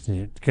always in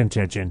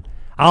contention.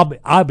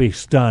 I'll be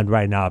stunned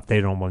right now if they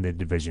don't win the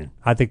division.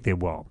 I think they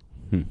will.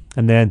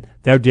 And then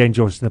they're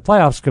dangerous in the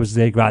playoffs because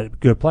they got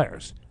good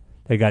players.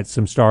 They got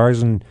some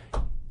stars, and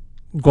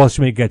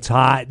Goldschmidt gets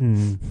hot,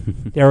 and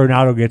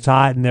Arenado gets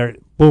hot, and they're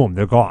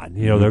gone.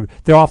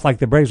 They're off like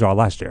the Braves are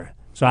last year.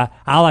 So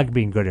I like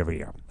being good every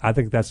year. I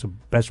think that's the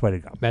best way to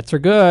go. Mets are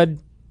good.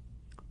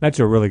 Mets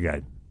are really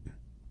good.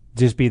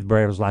 Just beat the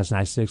Braves last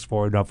night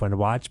 6-4. No fun to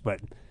watch, but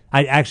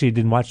I actually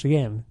didn't watch the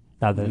game.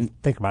 Now that I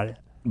think about it.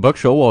 Buck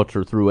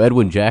Showalter threw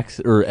Edwin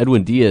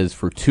Diaz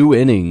for 2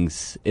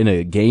 innings in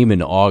a game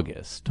in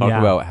August. Talk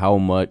about how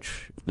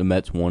much the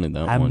Mets wanted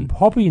that one. I'm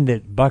hoping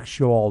that Buck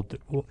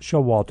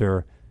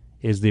Showalter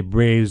is the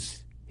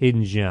Braves'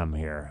 hidden gem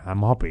here.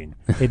 I'm hoping.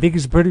 I think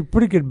he's a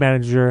pretty good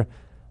manager,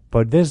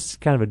 but this is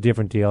kind of a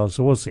different deal,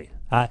 so we'll see.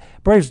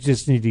 Braves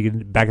just need to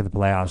get back in the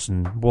playoffs,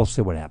 and we'll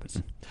see what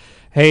happens.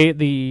 Hey,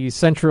 the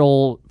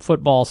Central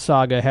football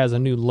saga has a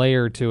new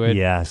layer to it.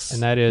 Yes.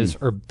 And that is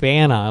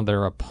Urbana,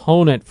 their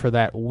opponent for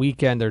that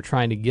weekend. They're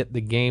trying to get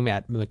the game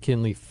at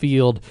McKinley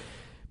Field.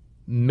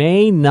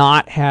 May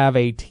not have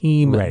a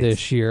team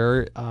this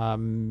year.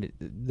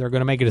 They're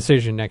going to make a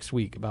decision next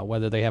week about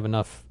whether they have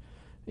enough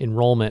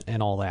enrollment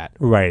and all that.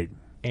 Right.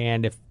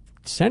 And if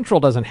Central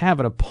doesn't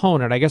have an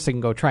opponent, I guess they can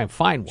go try and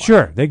find one.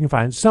 Sure, they can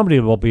find somebody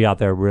will be out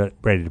there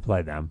ready to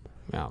play them.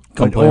 Yeah.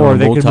 Come play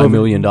on a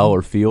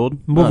multi-million-dollar field.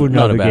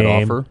 Not a bad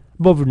offer.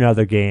 Move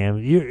another game.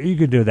 You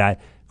could do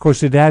that. Of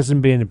course, it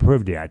hasn't been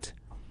approved yet.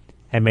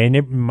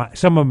 And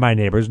some of my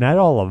neighbors, not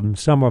all of them,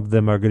 some of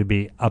them are going to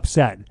be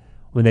upset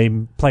when they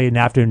play an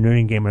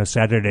afternoon game on a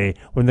Saturday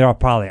when they're all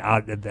probably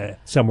out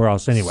somewhere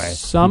else anyway.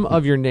 Some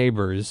of your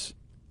neighbors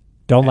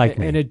don't like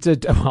me.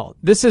 And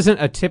this isn't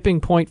a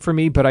tipping point for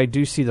me, but I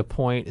do see the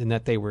point in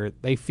that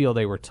they feel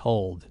they were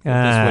told that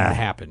this wouldn't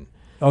happen.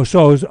 Oh,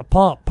 so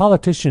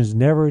politicians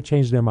never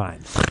change their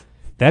minds.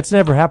 That's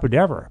never happened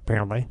ever,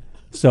 apparently.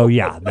 So,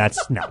 yeah,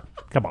 no,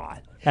 come on.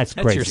 That's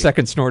That's crazy. your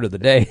second snort of the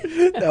day.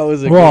 That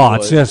was a well,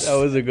 good it's one. just That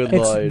was a good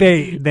it's, line.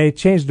 They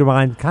changed their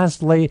mind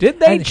constantly. Did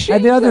they and, change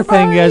and the other their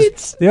thing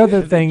minds? The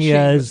other Did thing they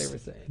change is what they were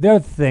saying? the other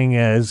thing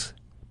is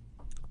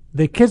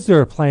the kids that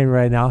are playing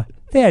right now.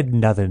 They had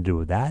nothing to do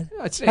with that.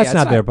 That's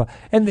not their problem.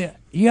 And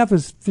you have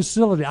this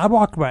facility. I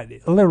walk by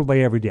it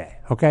literally every day.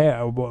 Okay,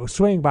 I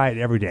swing by it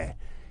every day,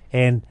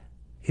 and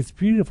it's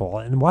beautiful.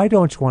 And why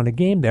don't you want a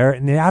game there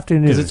in the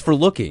afternoon? Because it's for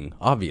looking,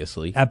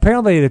 obviously.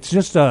 Apparently, it's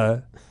just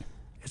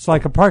it's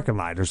like a parking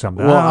lot or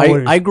something.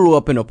 Well, I grew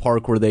up in a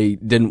park where they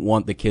didn't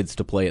want the kids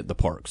to play at the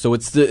park, so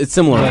it's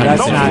similar.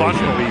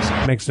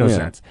 That's makes no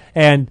sense.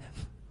 And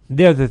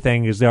the other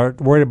thing is they're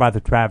worried about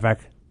the traffic.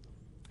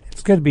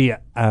 It's going to be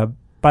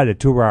about a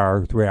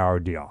 2-hour, 3-hour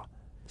deal.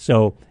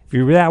 So if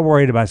you're that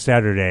worried about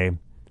Saturday,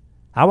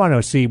 I want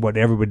to see what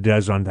everybody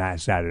does on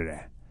that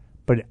Saturday.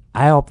 But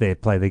I hope they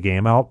play the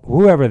game. I hope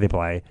whoever they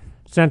play,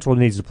 Central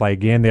needs to play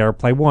again. They'll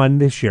play one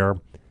this year,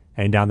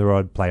 and down the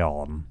road play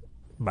all of them.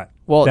 But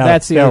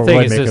that's the other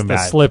thing is just the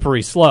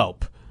slippery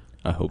slope.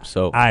 I hope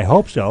so. I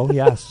hope so.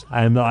 Yes,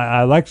 I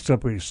like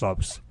slippery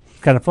slopes. It's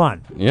kind of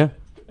fun. Yeah.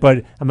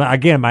 But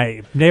again,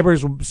 my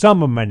neighbors,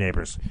 some of my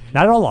neighbors,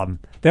 not all of them,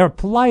 they're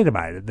polite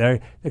about it.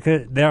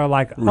 They're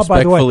like, oh,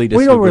 by the way,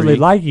 we don't really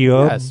like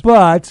you,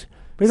 but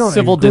we don't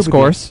civil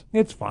discourse.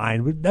 It's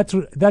fine.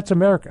 That's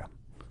America.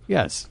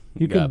 Yes,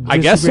 you can. I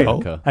guess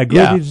so.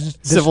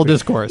 Civil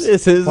discourse.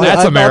 That's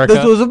America.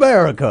 This was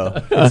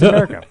America. It's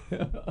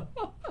America.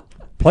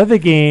 Play the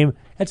game.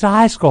 It's a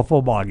high school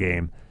football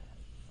game.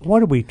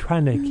 What are we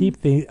trying to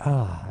keep the?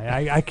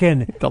 I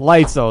can. The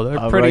lights though,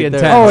 they're pretty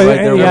intense.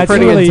 They're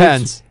pretty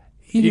intense.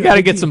 You got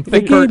to get some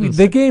thick curtains.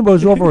 The game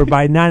was over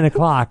by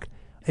 9:00.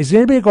 Is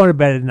anybody going to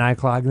bed at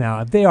 9:00 now?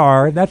 If they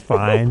are, that's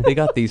fine. They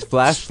got these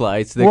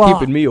flashlights. They're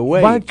keeping me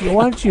awake. Why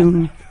don't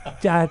you?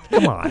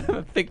 Come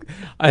on.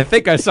 I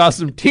think I saw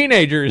some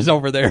teenagers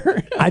over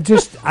there.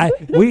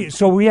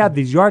 We have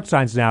these yard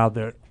signs now.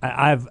 That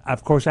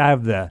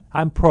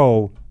I'm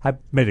pro. I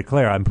made it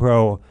clear I'm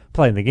pro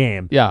playing the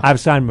game. Yeah. I have a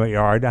sign in my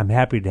yard. I'm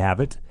happy to have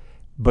it.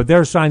 But there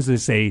are signs that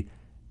say,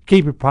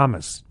 keep your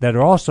promise, that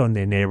are also in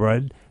the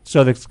neighborhood.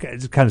 So it's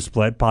kind of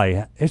split.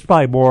 It's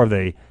probably more of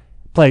the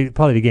play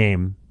the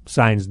game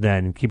signs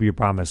than keep your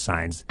promise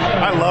signs.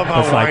 I love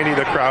how whiny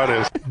the crowd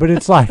is. But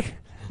it's like,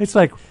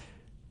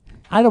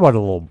 I don't want a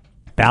little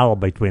battle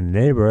between the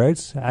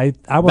neighborhoods.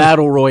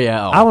 Battle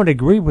royale. I want to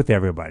agree with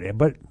everybody,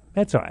 but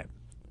that's all right.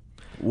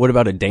 What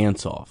about a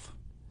dance-off?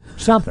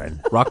 Something.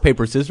 Rock,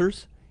 paper,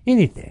 scissors?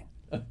 Anything.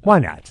 Why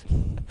not?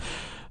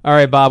 All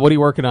right, Bob, what are you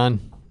working on?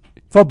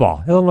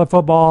 Football. Illinois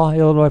football,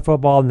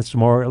 and some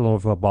more Illinois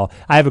football.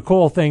 I have a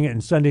cool thing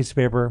in Sunday's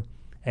paper,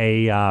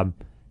 a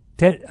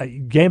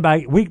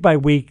week by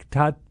week,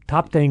 top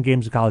 10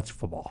 games of college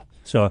football.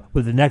 So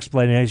with an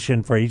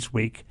explanation for each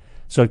week.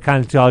 So it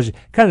kind of tells you,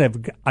 kind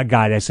of a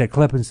guide. I said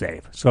clip and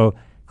save. So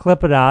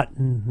clip it out,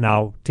 and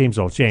now teams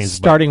will change.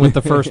 Starting with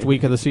the first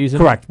week of the season?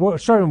 Correct. Well,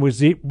 starting with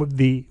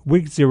the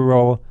week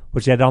 0,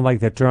 which I don't like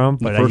that term,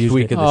 but the first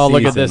week of the season. Oh,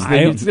 look at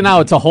this.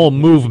 Now it's a whole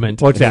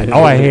movement. What's that?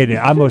 Oh, I hate it.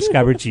 I'm a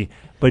Scott Ritchie.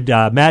 But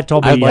Matt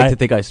told me. I'd like to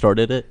think I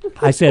started it.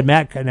 I said,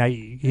 Matt,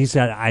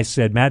 I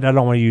said, Matt, I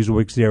don't want to use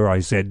week 0.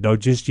 He said, no,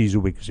 just use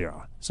week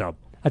 0. So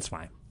that's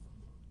fine.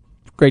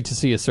 Great to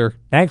see you, sir.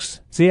 Thanks.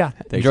 See ya.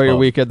 Enjoy your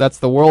weekend. That's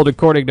the world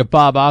according to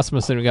Bob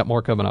Osmussen. We got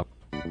more coming up.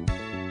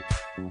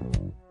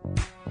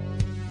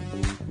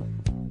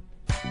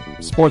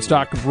 Sports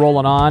Talk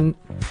rolling on.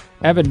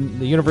 Evan,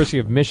 the University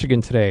of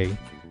Michigan today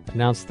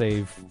announced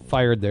they've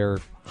fired their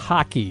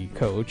hockey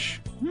coach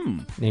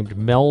named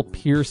Mel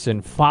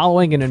Pearson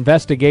following an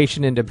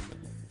investigation into,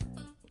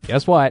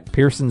 guess what,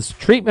 Pearson's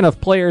treatment of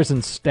players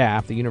and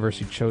staff. The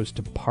university chose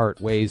to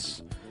part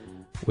ways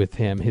with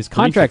him. His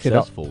contract Pretty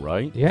successful,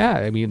 right? Yeah,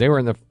 I mean, they were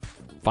in the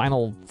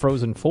final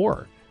Frozen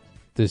Four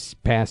this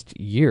past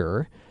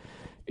year.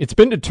 It's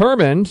been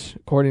determined,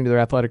 according to their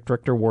athletic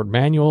director, Ward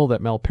Manuel,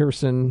 that Mel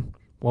Pearson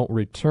won't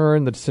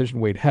return. The decision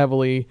weighed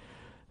heavily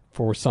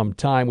for some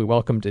time. We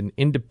welcomed an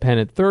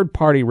independent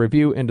third-party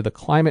review into the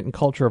climate and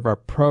culture of our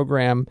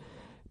program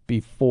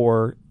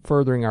before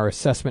furthering our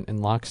assessment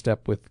in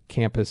lockstep with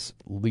campus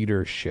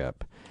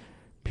leadership.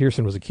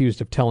 Pearson was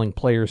accused of telling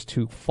players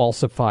to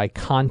falsify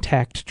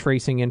contact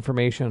tracing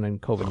information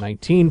and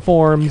COVID-19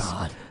 forms,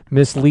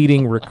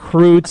 misleading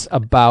recruits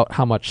about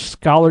how much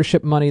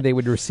scholarship money they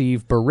would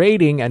receive,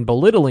 berating and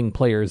belittling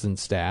players and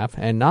staff,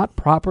 and not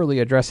properly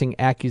addressing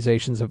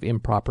accusations of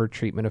improper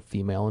treatment of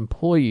female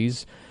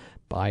employees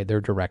by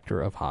their director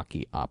of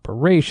hockey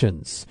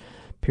operations.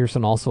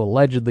 Pearson also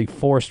allegedly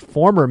forced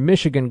former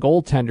Michigan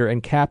goaltender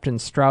and captain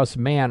Strauss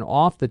Mann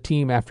off the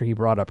team after he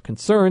brought up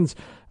concerns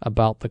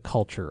about the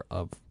culture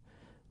of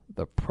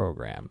the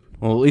program.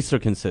 Well, at least they're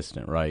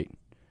consistent, right?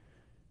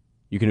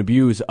 You can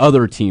abuse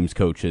other teams'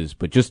 coaches,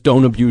 but just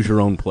don't abuse your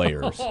own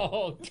players.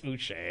 Oh,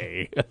 touche.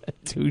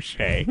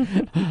 Touche.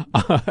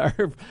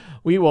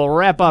 We will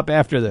wrap up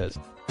after this.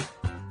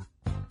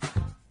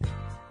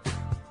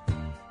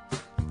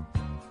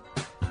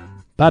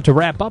 About to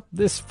wrap up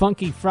this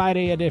funky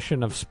Friday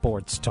edition of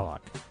Sports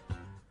Talk.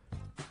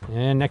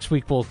 And next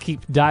week we'll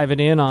keep diving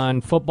in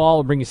on football.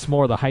 We'll bring you some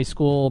more of the high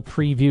school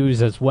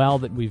previews as well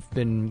that we've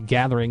been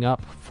gathering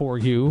up for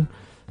you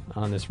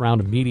on this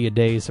round of media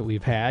days that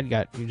we've had.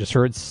 You just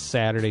heard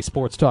Saturday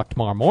Sports Talk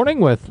tomorrow morning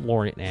with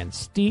Lauren and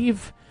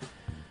Steve.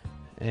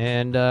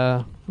 And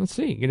let's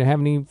see, you going to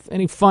have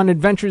any fun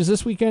adventures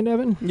this weekend,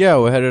 Evan? Yeah,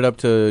 we're headed up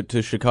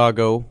to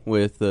Chicago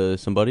with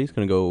some buddies.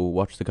 Going to go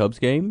watch the Cubs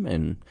game,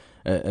 and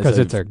because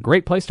it's a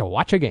great place to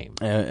watch a game.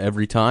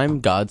 Every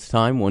time, God's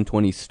time,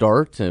 1:20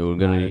 start. And we're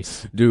going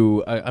to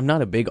do. I'm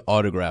not a big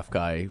autograph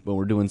guy, but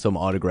we're doing some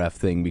autograph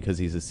thing because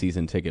he's a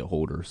season ticket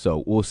holder.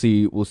 So we'll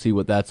see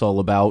what that's all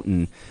about.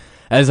 And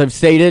as I've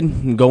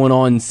stated, going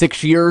on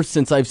 6 years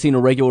since I've seen a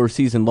regular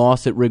season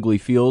loss at Wrigley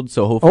Field,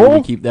 so hopefully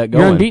we keep that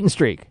going. You're unbeaten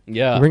streak.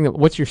 Yeah.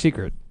 What's your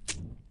secret?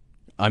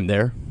 I'm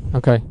there.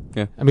 Okay.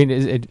 Yeah. I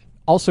mean,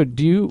 also,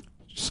 do you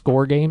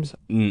score games?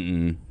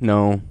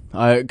 No.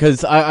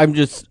 Because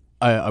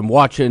I'm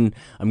watching,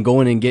 I'm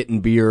going and getting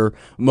beer.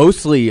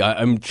 Mostly,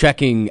 I'm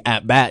checking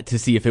at bat to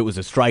see if it was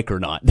a strike or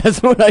not.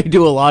 That's what I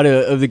do a lot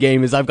of the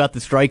game is I've got the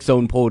strike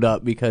zone pulled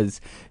up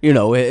because,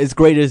 as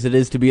great as it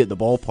is to be at the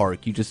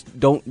ballpark, you just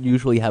don't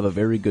usually have a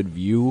very good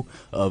view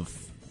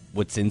of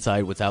what's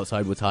inside, what's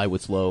outside, what's high,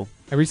 what's low.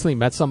 I recently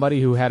met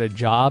somebody who had a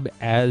job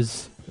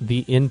as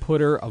the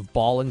inputter of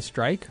ball and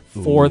strike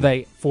for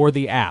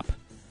the app.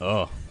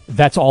 Oh.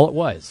 That's all it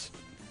was.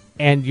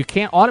 And you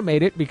can't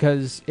automate it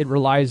because it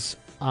relies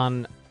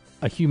on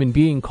a human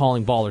being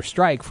calling ball or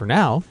strike for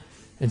now.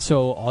 And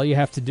so all you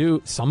have to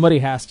do, somebody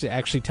has to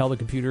actually tell the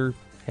computer,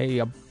 hey,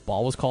 a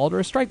ball was called or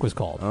a strike was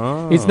called.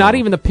 Oh. It's not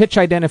even the pitch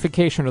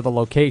identification or the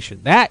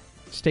location. That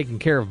is taken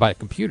care of by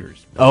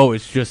computers. Oh,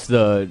 it's just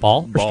the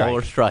ball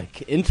or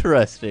strike.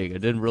 Interesting. I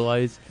didn't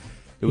realize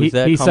it was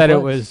that He complex. said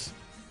it was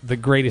the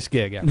greatest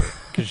gig ever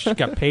because she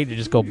got paid to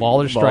just go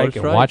ball or strike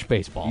and watch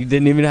baseball. You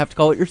didn't even have to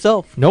call it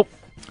yourself. Nope.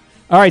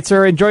 All right,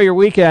 sir, enjoy your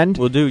weekend.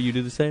 Will do. You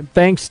do the same.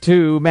 Thanks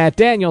to Matt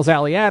Daniels,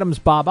 Allie Adams,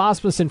 Bob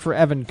Osmussen for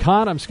Evan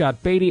Kahn. I'm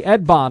Scott Beatty.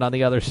 Ed Bond on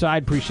the other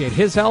side. Appreciate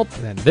his help.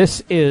 And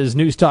this is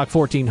News Talk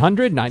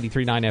 1400,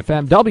 93.9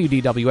 FM,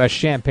 WDWS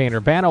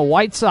Champaign-Urbana.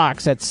 White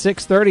Sox at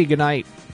 6:30. Good night.